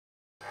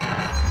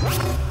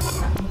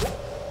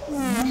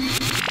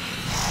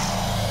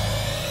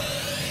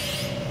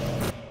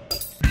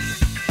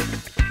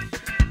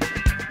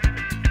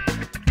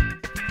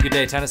Good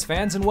day, tennis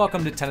fans, and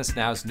welcome to Tennis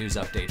Now's News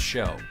Update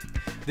show.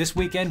 This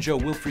weekend,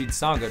 Jo-Wilfried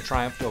Tsonga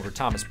triumphed over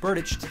Thomas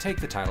Berdych to take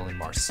the title in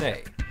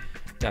Marseille.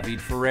 David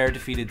Ferrer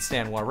defeated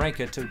Stan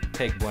Wawrinka to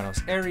take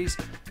Buenos Aires.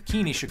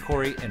 Kei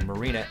Nishikori and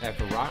Marina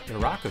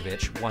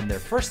Irakovic won their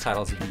first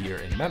titles of the year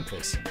in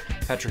Memphis.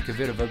 Petra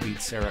Kvitova beat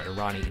Sara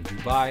Errani in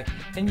Dubai,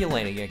 and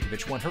Jelena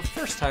Jankovic won her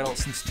first title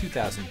since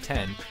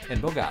 2010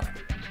 in Bogota.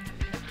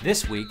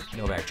 This week,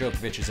 Novak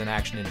Djokovic is in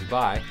action in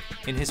Dubai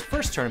in his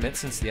first tournament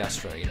since the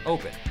Australian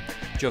Open.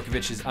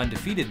 Djokovic is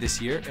undefeated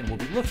this year and will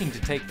be looking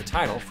to take the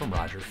title from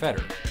Roger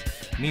Federer.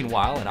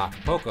 Meanwhile, in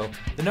Acapulco,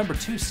 the number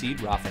 2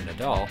 seed Rafa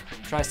Nadal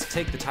tries to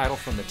take the title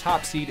from the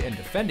top seed and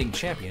defending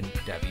champion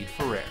David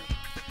Ferrer.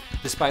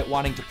 Despite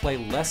wanting to play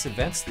less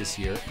events this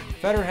year,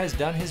 Federer has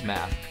done his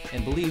math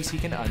and believes he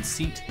can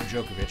unseat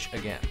Djokovic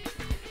again,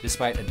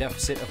 despite a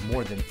deficit of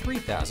more than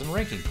 3,000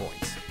 ranking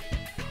points.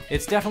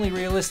 It's definitely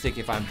realistic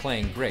if I'm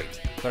playing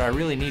great, but I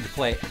really need to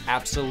play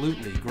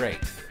absolutely great.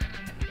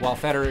 While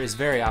Federer is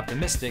very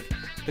optimistic,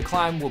 the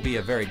climb will be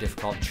a very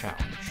difficult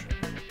challenge.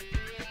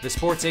 The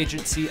sports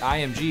agency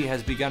IMG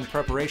has begun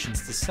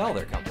preparations to sell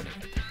their company.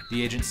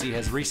 The agency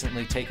has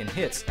recently taken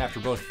hits after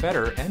both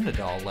Federer and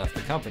Nadal left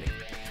the company.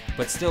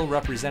 But still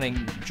representing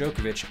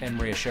Djokovic and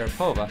Maria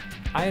Sharapova,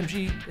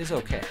 IMG is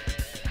okay.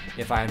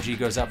 If IMG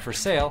goes up for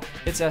sale,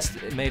 it's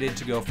estimated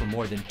to go for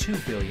more than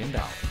 $2 billion.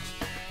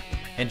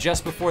 And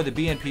just before the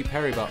BNP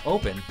Paribas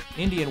Open,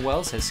 Indian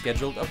Wells has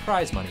scheduled a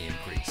prize money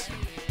increase.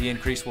 The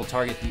increase will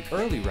target the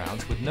early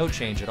rounds with no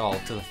change at all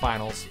to the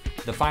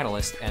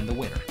finalists and the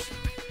winners.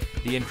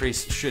 The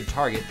increase should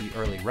target the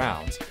early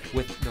rounds,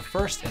 with the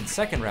first and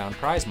second round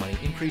prize money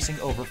increasing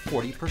over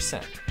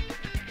 40%.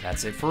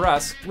 That's it for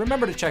us.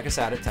 Remember to check us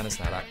out at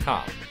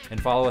tennisnow.com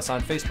and follow us on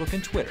Facebook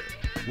and Twitter.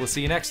 We'll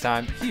see you next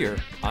time here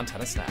on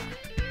Tennis Now.